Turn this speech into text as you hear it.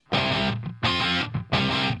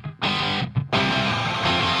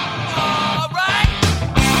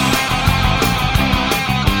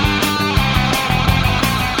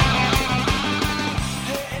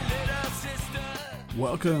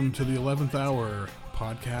Welcome to the 11th Hour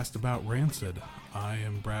podcast about Rancid. I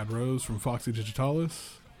am Brad Rose from Foxy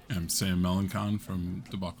Digitalis. I'm Sam Melancon from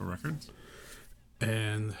Debacle Records.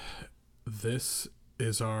 And this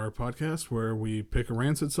is our podcast where we pick a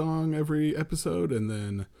Rancid song every episode and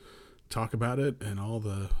then talk about it and all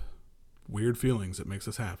the weird feelings it makes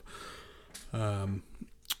us have.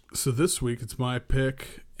 So this week it's my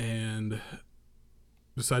pick and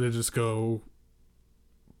decided to just go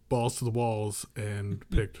balls to the walls and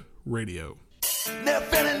picked Radio. Never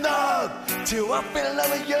fell in love till I fell in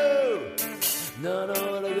love with you. No,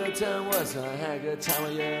 what a good time was. I had a good time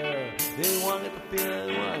with you. Didn't want to get the feeling,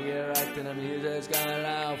 didn't want to get right. Then the music's got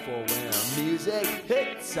loud for when music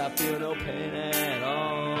hits. I feel no pain at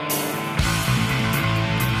all.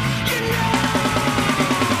 You know,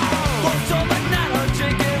 what's all my night I'm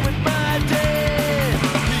drinking with my dad.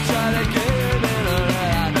 He tried to get in a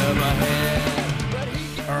I never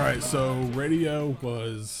had. All right, so Radio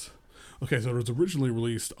was... Okay, so it was originally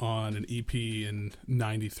released on an EP in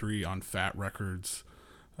 93 on Fat Records.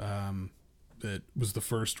 It was the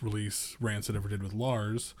first release Rancid ever did with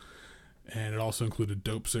Lars. And it also included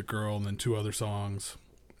Dope Sick Girl and then two other songs.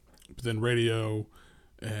 But then Radio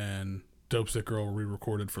and Dope Sick Girl were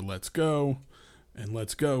re-recorded for Let's Go. And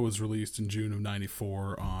Let's Go was released in June of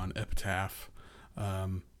 94 on Epitaph.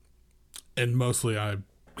 And mostly I'm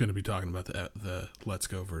going to be talking about the Let's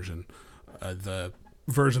Go version. The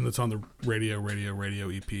version that's on the Radio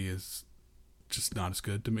EP is just not as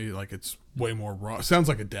good to me. Like, it's way more raw. It sounds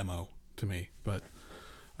like a demo to me, but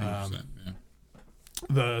Yeah.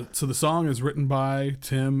 So the song is written by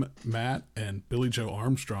Tim, Matt, and Billy Joe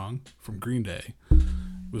Armstrong from Green Day.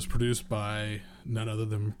 It was produced by none other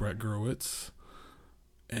than Brett Gurewitz.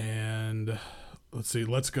 And let's see,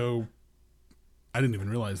 Let's Go. I didn't even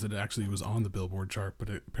realize that it actually was on the Billboard chart, but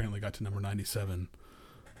it apparently got to number 97.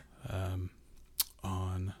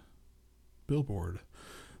 On Billboard.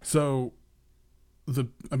 So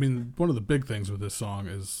one of the big things with this song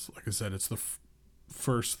is, like I said, it's the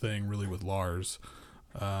first thing really with Lars.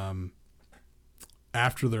 After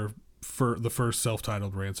the first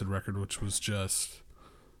self-titled Rancid record, which was just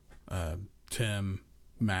Tim,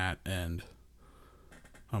 Matt, and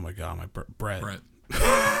oh my god, Brett.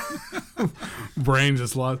 Brain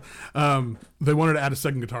just lost. They wanted to add a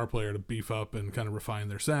second guitar player to beef up and kind of refine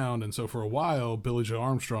their sound, and so for a while Billy Joe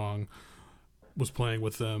Armstrong was playing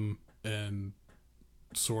with them and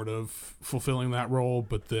sort of fulfilling that role,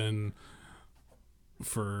 but then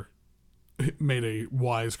made a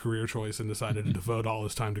wise career choice and decided to devote all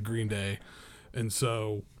his time to Green Day. And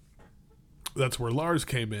so that's where Lars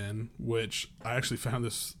came in, which I actually found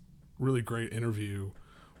this really great interview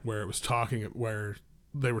where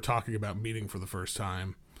they were talking about meeting for the first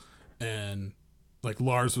time, and like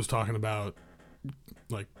Lars was talking about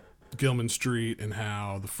like Gilman Street and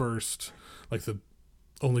how the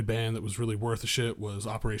only band that was really worth a shit was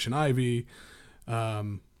Operation Ivy.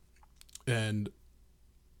 And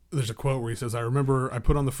there's a quote where he says, "I remember I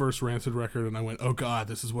put on the first Rancid record and I went, oh god,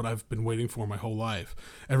 this is what I've been waiting for my whole life.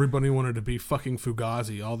 Everybody wanted to be fucking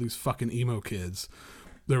Fugazi, all these fucking emo kids.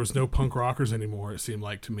 There was no punk rockers anymore, it seemed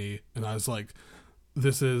like to me. And I was like,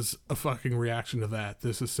 this is a fucking reaction to that.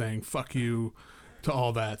 This is saying fuck you to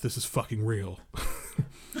all that. This is fucking real."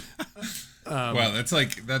 Wow, that's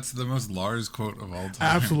the most Lars quote of all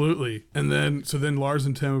time. Absolutely. And then Lars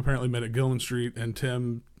and Tim apparently met at Gilman Street, and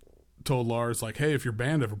Tim told Lars, like, hey, if your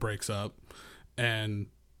band ever breaks up, and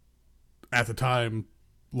at the time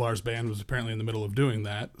Lars' band was apparently in the middle of doing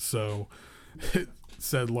that, so it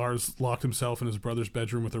said Lars locked himself in his brother's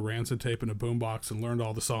bedroom with a Rancid tape and a boombox and learned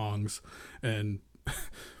all the songs. And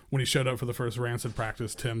when he showed up for the first Rancid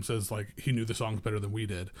practice, Tim says like he knew the songs better than we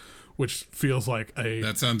did, which feels like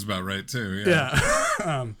that sounds about right too. Yeah.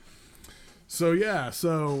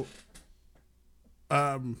 So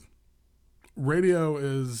Radio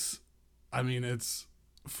is, it's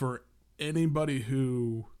for anybody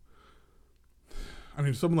who,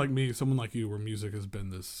 someone like me, someone like you, where music has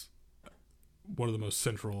been one of the most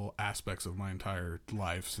central aspects of my entire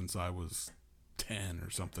life since I was 10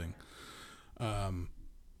 or something.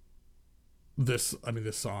 This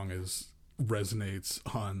song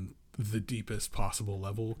resonates on the deepest possible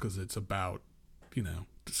level because it's about,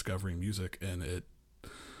 discovering music, and it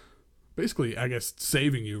basically, I guess,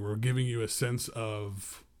 saving you or giving you a sense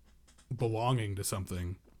of belonging to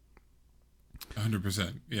something.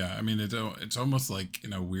 100%. Yeah. It's almost like,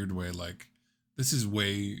 in a weird way, like, this is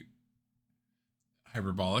way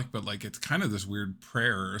hyperbolic, but like it's kind of this weird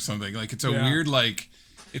prayer or something. Like it's a weird, like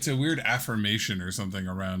it's a weird affirmation or something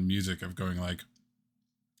around music of going like,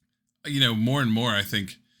 more and more I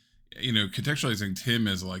think, contextualizing Tim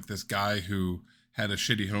as like this guy who had a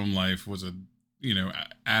shitty home life, was a,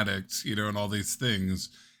 addict, and all these things.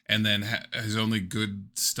 And then his only good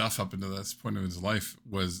stuff up until this point of his life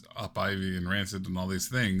was Up Ivy and Rancid and all these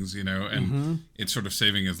things, and it's sort of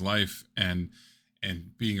saving his life and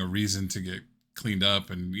being a reason to get cleaned up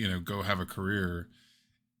and, go have a career,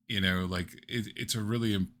 like it's a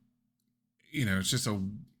really, it's just a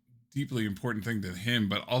deeply important thing to him.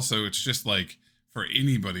 But also it's just like for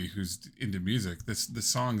anybody who's into music, this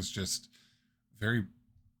song is just very,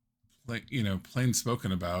 plain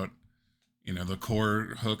spoken about. The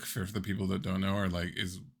core hook for the people that don't know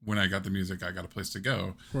is when I got the music, I got a place to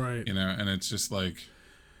go. Right. And it's just like,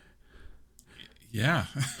 yeah.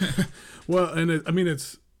 Well, and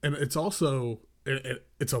it's also,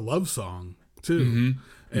 it's a love song too. Mm-hmm.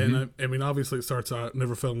 And Mm-hmm. I mean, obviously it starts out,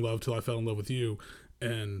 never fell in love till I fell in love with you.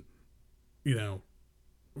 And,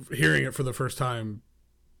 hearing it for the first time,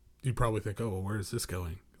 you probably think, oh, well, where is this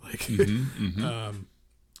going? Like, Mm-hmm.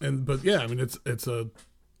 Mm-hmm. But yeah, I mean, it's a,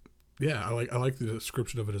 yeah, I like the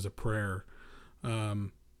description of it as a prayer.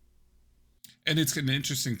 And it's an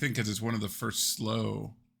interesting thing because it's one of the first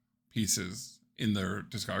slow pieces in their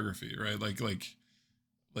discography, right? Like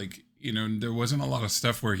there wasn't a lot of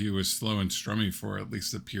stuff where he was slow and strummy for at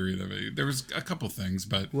least a period of it. There was a couple things,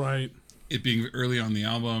 but right. It being early on the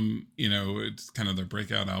album, it's kind of their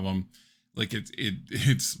breakout album. Like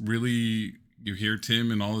it's really, you hear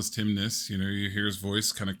Tim and all his Timness, you hear his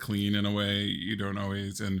voice kind of clean in a way you don't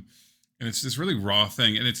always, and it's this really raw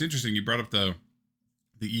thing. And it's interesting, you brought up the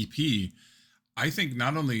EP. I think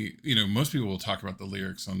not only, most people will talk about the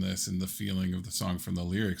lyrics on this and the feeling of the song from the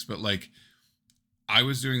lyrics, but like I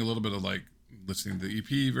was doing a little bit of like listening to the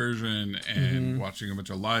EP version and watching a bunch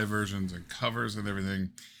of live versions and covers and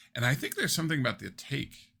everything. And I think there's something about the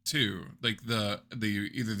take too, like the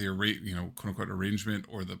either the quote unquote arrangement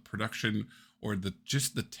or the production or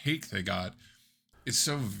just the take they got. It's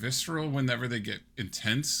so visceral whenever they get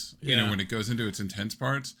intense, when it goes into its intense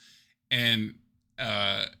parts. And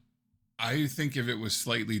I think if it was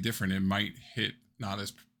slightly different, it might hit not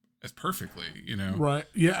as perfectly, Right.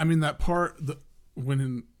 Yeah. I mean, that part,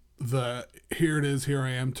 when the here it is, here I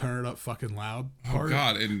am, turn it up fucking loud part. Oh,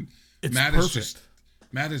 God. And it's Matt perfect.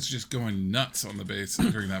 Matt is just going nuts on the bass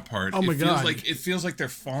during that part. Oh, my God. It feels like they're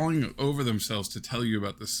falling over themselves to tell you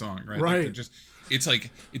about this song, right? Right. Like it's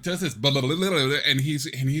like it does this blah, blah, blah, blah, blah, and he's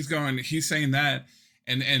saying that,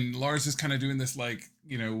 and Lars is kind of doing this like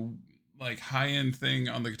high end thing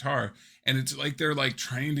on the guitar, and it's like they're like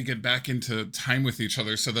trying to get back into time with each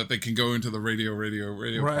other so that they can go into the radio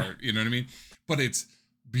right. part. You know what I mean? But it's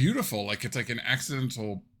beautiful. Like it's like an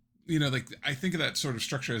accidental. Like I think of that sort of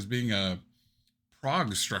structure as being a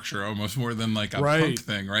prog structure almost more than like a punk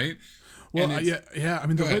thing, right? Well, yeah. I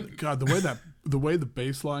mean, the way the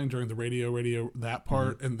bass line during the radio that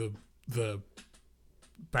part and the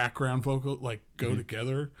background vocal like go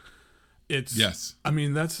together, it's yes. I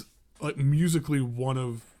mean, that's like musically one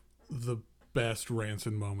of the best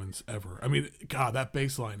Rancid moments ever. I mean, God, that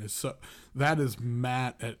bass line is that is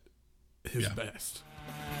Matt at his best.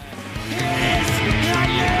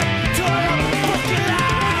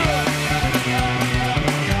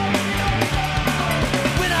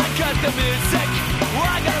 When I got the music, well,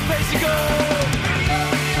 I got a place to go.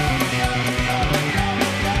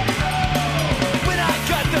 When I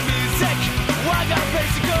got the music, well, I got a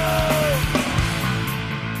place to go.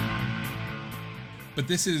 But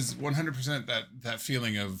this is 100% that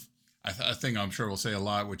feeling of a thing I'm sure we'll say a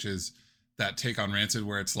lot, which is that take on Rancid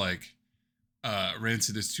where it's like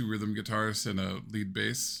Rancid is 2 rhythm guitars and a lead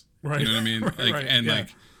bass. Right. You know what I mean? Right, And yeah.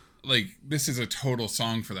 like this is a total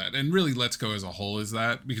song for that. And really Let's Go as a whole is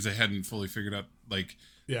that, because I hadn't fully figured out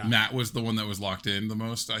Matt was the one that was locked in the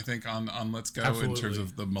most, I think, on Let's Go. Absolutely. In terms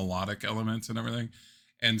of the melodic elements and everything.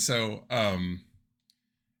 And so and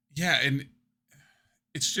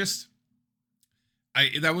it's just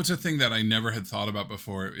that was a thing that I never had thought about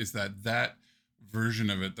before, is that version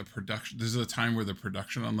of it, the production, this is a time where the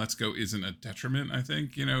production on Let's Go isn't a detriment, I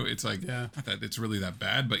think. It's like not that it's really that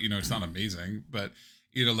bad, but it's not amazing, but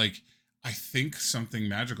like I think something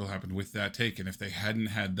magical happened with that take, and if they hadn't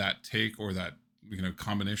had that take or that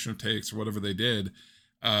combination of takes or whatever they did,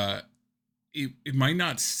 it might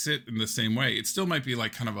not sit in the same way. It still might be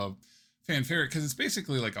like kind of a fan favorite because it's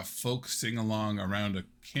basically like a folk sing-along around a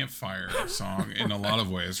campfire song in a lot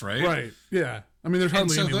of ways, right? Right. Yeah. I mean, there's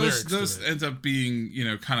hardly any lyrics. Those end up being,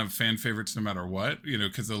 kind of fan favorites no matter what,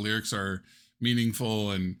 because the lyrics are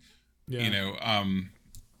meaningful and,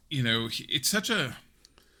 it's such a.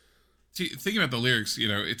 Thinking about the lyrics,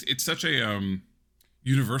 it's such a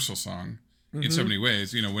universal song in so many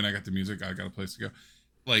ways. When I got the music, I got a place to go.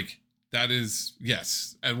 Like that is,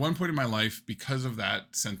 yes. At one point in my life, because of that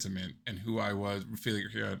sentiment and who I was, feeling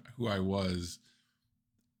who I was,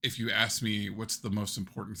 if you ask me what's the most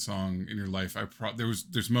important song in your life,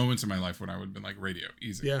 there's moments in my life when I would have been like Radio,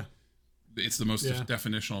 easy. Yeah. It's the most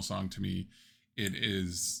definitional song to me. It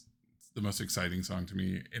is the most exciting song to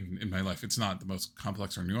me in my life. It's not the most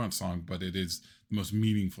complex or nuanced song, but it is the most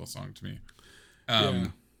meaningful song to me.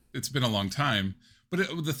 It's been a long time, but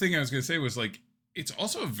the thing I was going to say was like, it's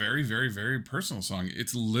also a very, very, very personal song.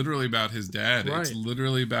 It's literally about his dad. Right. It's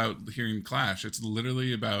literally about hearing Clash. It's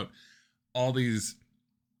literally about all these,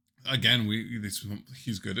 again,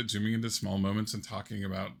 he's good at zooming into small moments and talking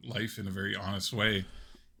about life in a very honest way.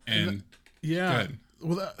 And yeah,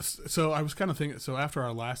 well, so I was kind of thinking, so after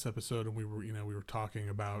our last episode and we were talking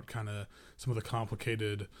about kind of some of the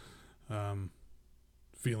complicated,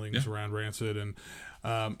 feelings around Rancid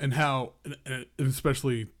and how it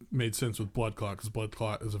especially made sense with Blood Clot, because Blood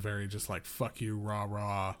Clot is a very just like fuck you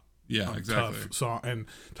rah exactly tough song, and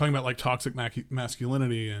talking about like toxic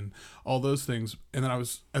masculinity and all those things. And then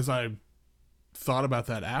as I thought about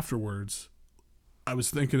that afterwards, I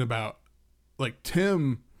was thinking about like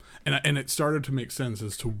Tim, and it started to make sense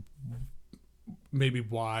as to maybe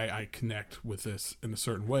why I connect with this in a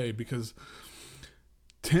certain way, because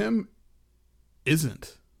Tim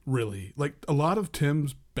isn't really like, a lot of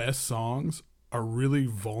Tim's best songs are really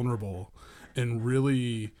vulnerable and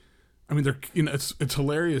really, I mean, they're, it's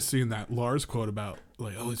hilarious seeing that Lars quote about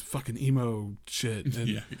like, oh, it's fucking emo shit.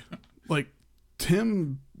 And like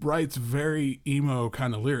Tim writes very emo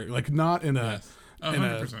kind of lyric, like not in a,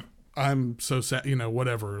 100%. I'm so sad,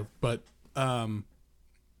 whatever. But, and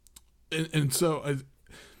so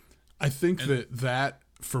I think that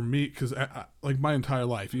for me, because I, like my entire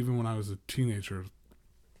life, even when I was a teenager,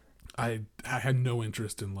 I had no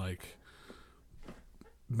interest in like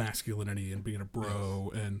masculinity and being a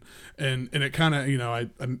bro, and it kind of, I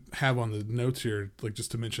have on the notes here, like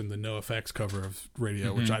just to mention the NoFX cover of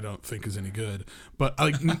Radio, which I don't think is any good, but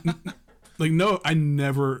like I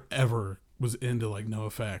never ever was into like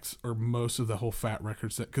NoFX or most of the whole Fat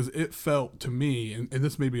Record set, because it felt to me, and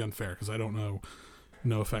this may be unfair because I don't know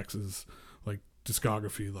NoFX's like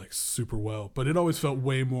discography like super well, but it always felt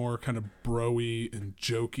way more kind of bro-y and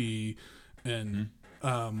jokey, and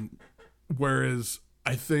whereas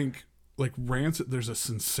I think like Rancid, there's a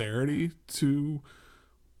sincerity to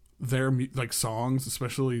their like songs,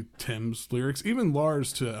 especially Tim's lyrics, even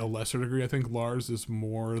Lars to a lesser degree. I think Lars is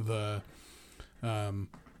more the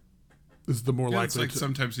it's like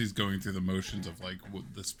sometimes he's going through the motions of like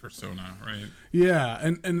this persona, right? Yeah,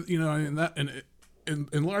 and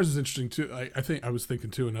Lars is interesting too. I think I was thinking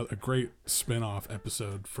too, a great spin-off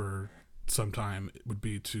episode for some time would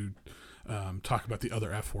be to talk about the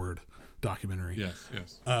Other F Word documentary.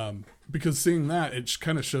 Yes. Because seeing that, it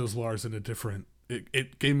kind of shows Lars in a different.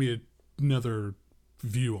 It gave me another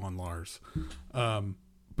view on Lars.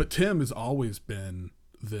 But Tim has always been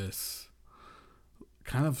this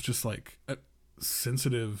kind of just like a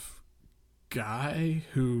sensitive guy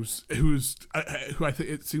who I think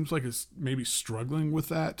it seems like is maybe struggling with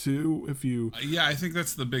that too. If you, I think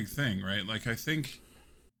that's the big thing, right? Like, I think,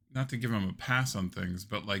 not to give him a pass on things,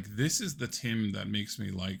 but like this is the Tim that makes me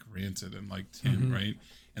like Rancid and like Tim, right?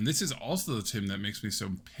 And this is also the Tim that makes me so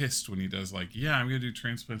pissed when he does like, I'm gonna do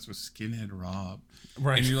transplants with Skinhead Rob,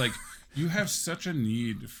 right? And you're like, you have such a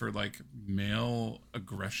need for like male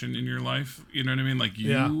aggression in your life, you know what I mean? Like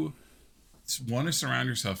you want to surround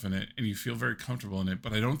yourself in it and you feel very comfortable in it,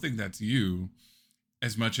 but I don't think that's you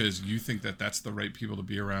as much as you think that that's the right people to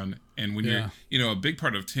be around. And when you're, a big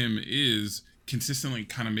part of Tim is consistently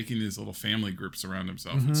kind of making these little family groups around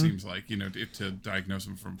himself. It seems like, to diagnose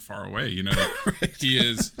him from far away, right. He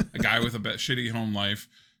is a guy with a shitty home life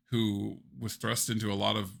who was thrust into a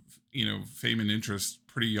lot of, fame and interest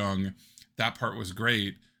pretty young. That part was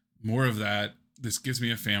great. More of that. This gives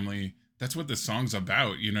me a family. That's what this song's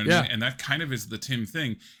about, you know what I mean? And that kind of is the Tim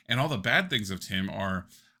thing. And all the bad things of Tim are,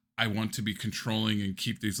 I want to be controlling and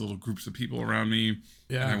keep these little groups of people around me.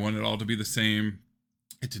 Yeah. And I want it all to be the same.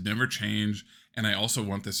 It to never change. And I also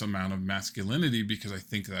want this amount of masculinity because I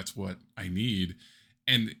think that's what I need.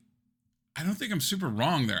 And I don't think I'm super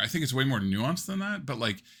wrong there. I think it's way more nuanced than that. But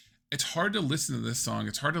like, it's hard to listen to this song.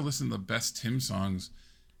 It's hard to listen to the best Tim songs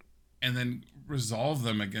and then resolve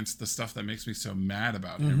them against the stuff that makes me so mad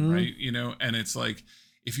about him, right? And it's like,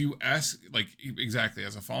 if you ask, like, exactly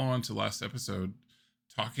as a follow-on to last episode,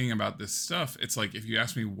 talking about this stuff, it's like, if you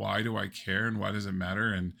ask me, why do I care and why does it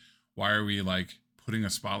matter and why are we like putting a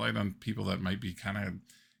spotlight on people that might be kind of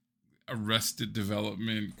Arrested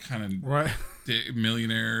Development kind of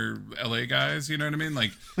millionaire LA guys, you know what I mean?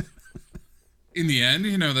 Like, in the end,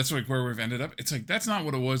 that's like where we've ended up. It's like, that's not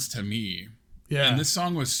what it was to me. Yeah. And this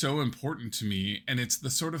song was so important to me. And it's the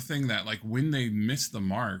sort of thing that, like, when they miss the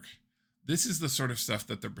mark, this is the sort of stuff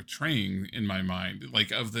that they're portraying in my mind,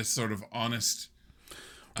 like, of this sort of honest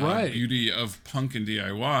right. beauty of punk and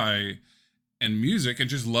DIY and music and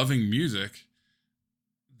just loving music.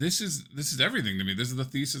 This is everything to me. This is the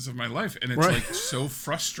thesis of my life. And it's right. like so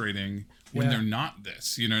frustrating when they're not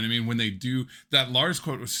this, you know what I mean? When they do that. Lars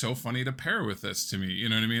quote was so funny to pair with this to me, you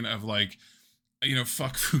know what I mean? Of like,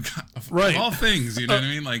 fuck Fugazi, right. of all things, you know what I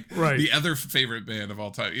mean? Like right. the other favorite band of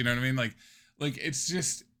all time, you know what I mean? Like it's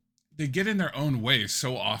just, they get in their own way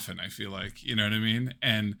so often, I feel like, you know what I mean?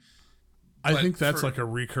 And I think that's like a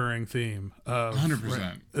recurring theme of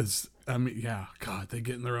 100%. God, they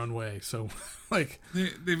get in their own way. So like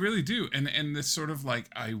they really do. And this sort of like,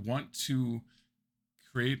 I want to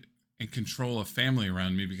create and control a family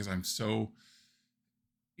around me because I'm so,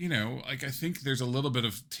 like, I think there's a little bit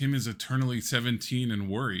of Tim is eternally 17 and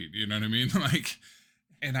worried, you know what I mean? Like,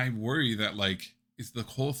 and I worry that, like, it's the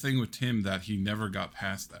whole thing with Tim that he never got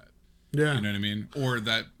past that. Yeah. You know what I mean? Or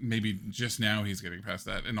that maybe just now he's getting past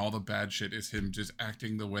that, and all the bad shit is him just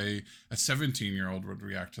acting the way a 17-year-old would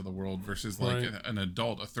react to the world versus like an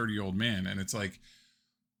adult, a 30-year-old man. And it's like,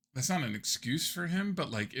 that's not an excuse for him, but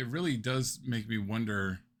like, it really does make me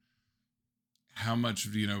wonder how much,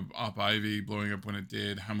 Op Ivy blowing up when it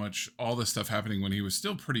did, how much all this stuff happening when he was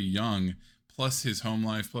still pretty young, plus his home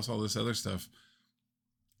life, plus all this other stuff.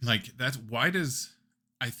 Like,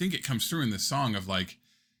 I think it comes through in this song of like,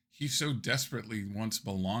 he so desperately wants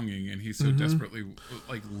belonging, and he so desperately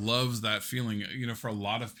like loves that feeling. For a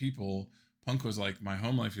lot of people, punk was like, my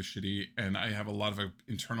home life is shitty and I have a lot of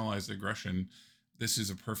internalized aggression. This is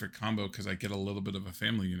a perfect combo because I get a little bit of a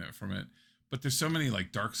family unit from it. But there's so many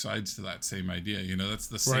like dark sides to that same idea. That's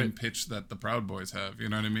the same pitch that the Proud Boys have. You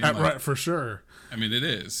know what I mean? Right, for sure. I mean, it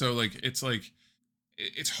is. So like,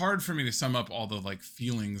 it's hard for me to sum up all the like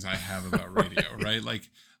feelings I have about radio, right? Like,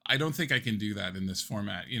 I don't think I can do that in this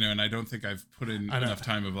format, and I don't think I've put in enough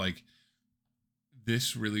time of like,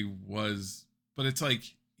 this really was, but it's like,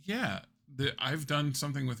 I've done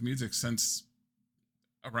something with music since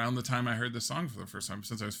around the time I heard the song for the first time,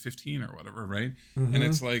 since I was 15 or whatever. Right. And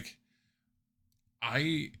it's like,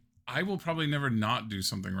 I will probably never not do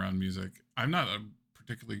something around music. I'm not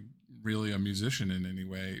particularly really a musician in any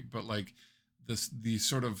way, but like the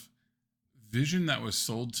sort of vision that was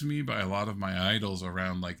sold to me by a lot of my idols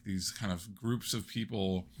around like these kind of groups of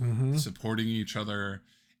people supporting each other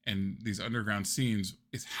and these underground scenes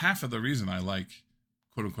is half of the reason I like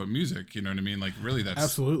quote unquote music. You know what I mean? Like, really, that's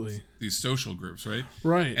absolutely these social groups, right?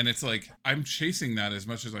 Right. And it's like, I'm chasing that as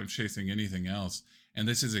much as I'm chasing anything else. And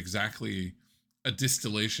this is exactly a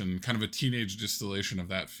distillation, kind of a teenage distillation of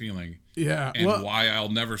that feeling. Yeah. And why I'll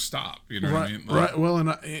never stop. You know what I mean? Like, right. Well,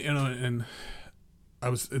 and I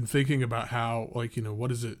was thinking about how, like, what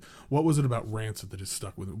was it about Rancid that just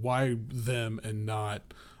stuck with it? Why them and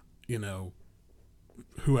not,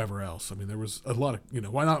 whoever else? I mean, there was a lot of,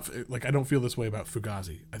 why not? Like, I don't feel this way about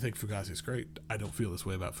Fugazi. I think Fugazi is great. I don't feel this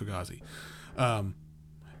way about Fugazi. And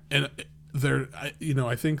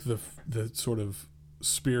I think the sort of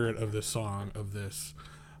spirit of this song, of this,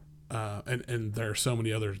 and there are so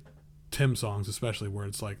many other Tim songs, especially, where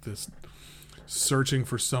it's like this searching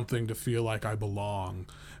for something to feel like I belong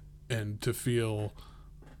and to feel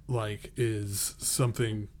like is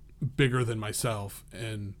something bigger than myself.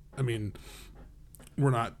 And I mean,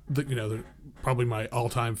 we're not, probably my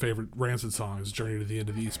all-time favorite Rancid song is Journey to the End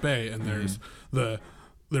of the East Bay. And there's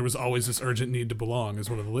there was always this urgent need to belong is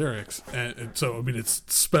one of the lyrics. And so, I mean, it's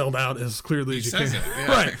spelled out as clearly as you can. Yeah,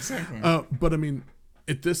 right. Exactly. But I mean,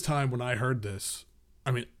 at this time when I heard this,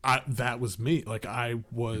 I mean, that was me. Like, I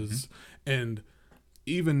was, and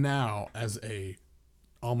even now, as a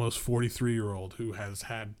almost 43-year-old who has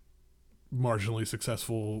had marginally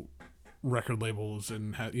successful record labels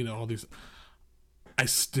and had, all these, I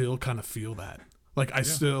still kind of feel that. Like, I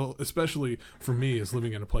still, especially for me, as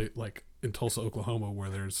living in a place like in Tulsa, Oklahoma, where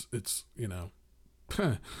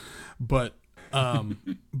but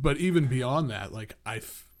but even beyond that, like,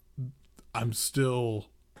 I'm still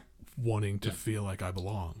wanting to feel like I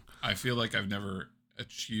belong. I feel like I've never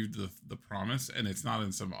achieved the promise, and it's not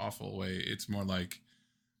in some awful way. It's more like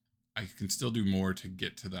I can still do more to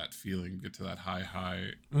get to that feeling, get to that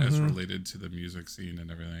high as related to the music scene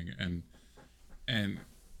and everything. And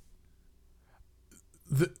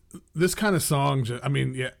this kind of song, I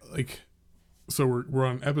mean, like, so we're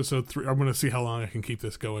on episode 3. I'm going to see how long I can keep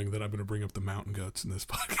this going, that I'm going to bring up the Mountain Goats in this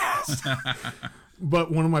podcast.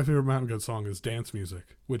 But one of my favorite Mountain Goat songs is Dance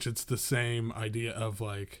Music, which it's the same idea of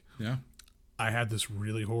like, I had this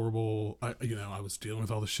really horrible, I was dealing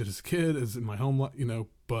with all this shit as a kid, as in my home life,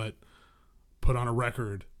 but put on a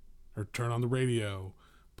record or turn on the radio,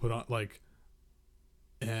 put on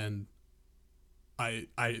and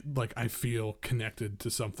I feel connected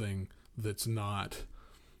to something that's not,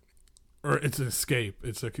 or it's an escape.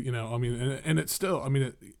 It's and it's still,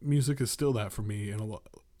 music is still that for me in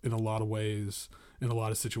a lot of ways, in a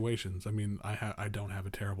lot of situations. I mean, I don't have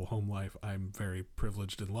a terrible home life. I'm very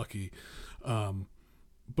privileged and lucky.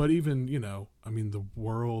 But even, the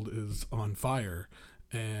world is on fire,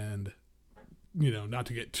 and, not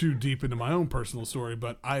to get too deep into my own personal story,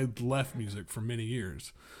 but I left music for many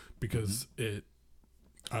years because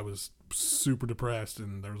I was super depressed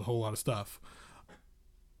and there was a whole lot of stuff.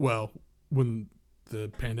 Well, when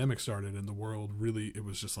the pandemic started and the world really, it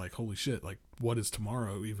was just like, holy shit, like, what is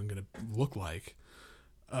tomorrow even going to look like?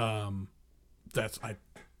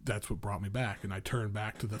 That's what brought me back, and I turned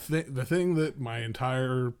back to the thing that my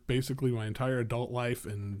entire adult life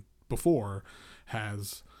and before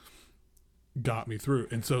has got me through.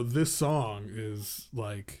 And so this song is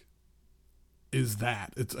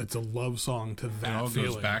that it's a love song to that. It all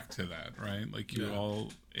feeling. Goes back to that, right? Like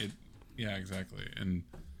yeah, exactly. And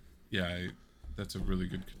that's a really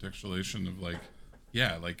good contextualization of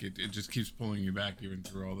it just keeps pulling you back even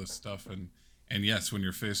through all this stuff. And yes, when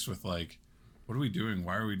you're faced with like, what are we doing?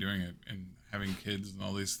 Why are we doing it? And having kids and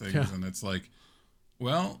all these things. Yeah. And it's like,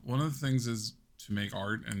 well, one of the things is to make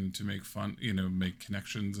art and to make fun, make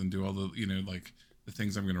connections and do all the, the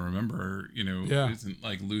things I'm going to remember, isn't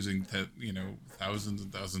like losing thousands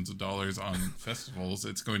and thousands of dollars on festivals.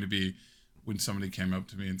 It's going to be when somebody came up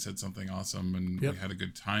to me and said something awesome and we had a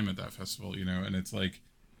good time at that festival, and it's like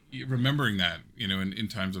remembering that, in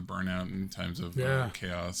times of burnout and in times of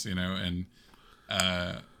chaos, and,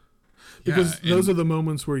 because those are the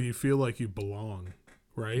moments where you feel like you belong,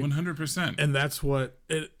 right? 100%. And that's what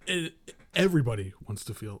everybody wants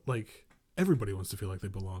to feel like. Everybody wants to feel like they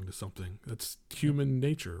belong to something. That's human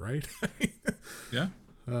nature, right? Yeah.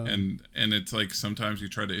 And it's like sometimes you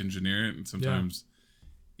try to engineer it, and sometimes,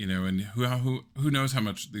 and who knows how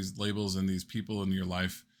much these labels and these people in your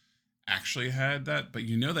life actually had that, but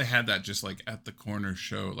they had that just like at the corner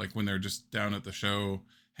show, like when they're just down at the show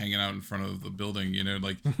hanging out in front of the building,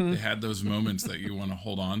 they had those moments that you want to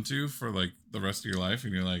hold on to for like the rest of your life,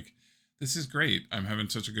 and you're like, this is great. I'm having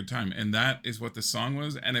such a good time. And that is what the song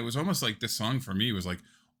was. And it was almost like this song for me was like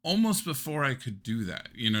almost before I could do that.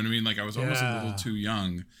 You know what I mean? Like I was almost a little too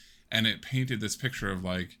young, and it painted this picture of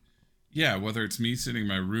like, whether it's me sitting in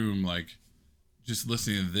my room, like just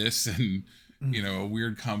listening to this and, a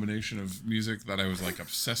weird combination of music that I was like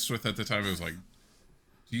obsessed with at the time. It was like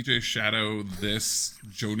DJ Shadow,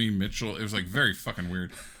 Joni Mitchell. It was like very fucking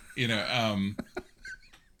weird,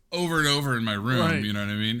 over and over in my room, right. You know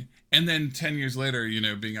what I mean? And then 10 years later,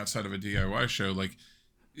 being outside of a DIY show, like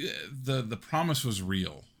the promise was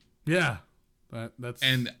real. Yeah. That's.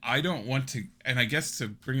 And I don't want to, and I guess to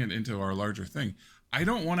bring it into our larger thing, I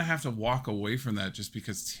don't want to have to walk away from that just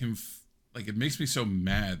because Tim, it makes me so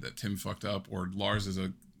mad that Tim fucked up or Lars is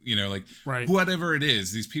right. Whatever it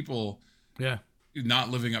is, these people not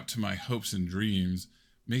living up to my hopes and dreams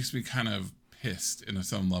makes me kind of pissed in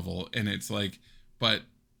some level. And it's like, but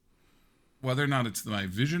whether or not it's my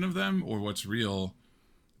vision of them or what's real,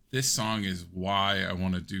 this song is why I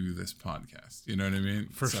want to do this podcast. You know what I mean?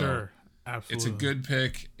 For sure. Absolutely. It's a good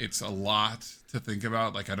pick. It's a lot to think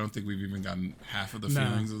about. Like, I don't think we've even gotten half of the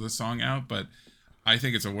feelings of the song out, but I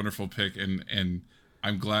think it's a wonderful pick, and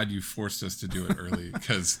I'm glad you forced us to do it early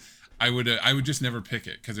because I would just never pick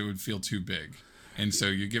it because it would feel too big. And so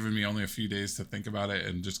you're giving me only a few days to think about it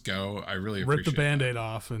and just go. I really appreciate it. Rip the Band-Aid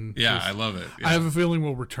off. And I love it. Yeah. I have a feeling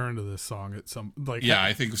we'll return to this song at some,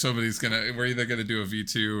 I think somebody's we're either going to do a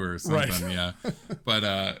V2 or something. Right. Yeah.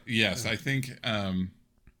 But yes, I think,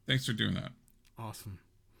 thanks for doing that. Awesome.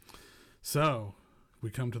 So we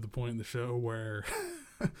come to the point in the show where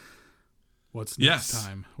what's next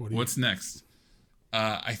time? What's next?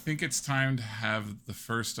 I think it's time to have the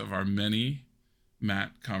first of our many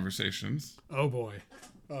Matt conversations. Oh boy.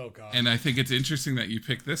 Oh god. And I think it's interesting that you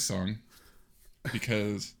picked this song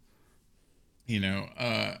because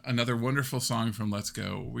another wonderful song from Let's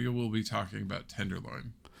Go. We will be talking about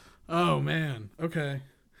Tenderloin. Oh man. Okay.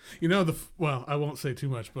 I won't say too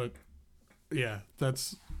much, but I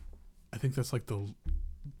think that's like the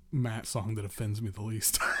Matt song that offends me the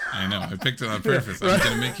least. I know. I picked it on purpose. I'm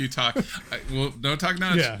going to make you talk. Don't talk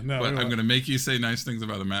much. Yeah, no. But I'm going to make you say nice things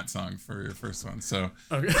about a Matt song for your first one. So,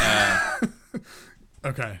 okay.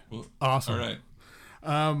 Okay. Well, awesome. All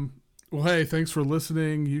right. Well, hey, thanks for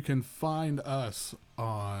listening. You can find us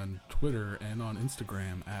on Twitter and on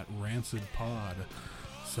Instagram at Rancid Pod.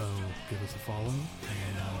 So give us a follow,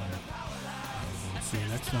 and we'll see you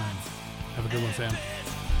next time. Have a good one, Sam.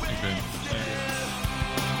 Thanks,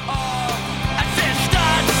 man.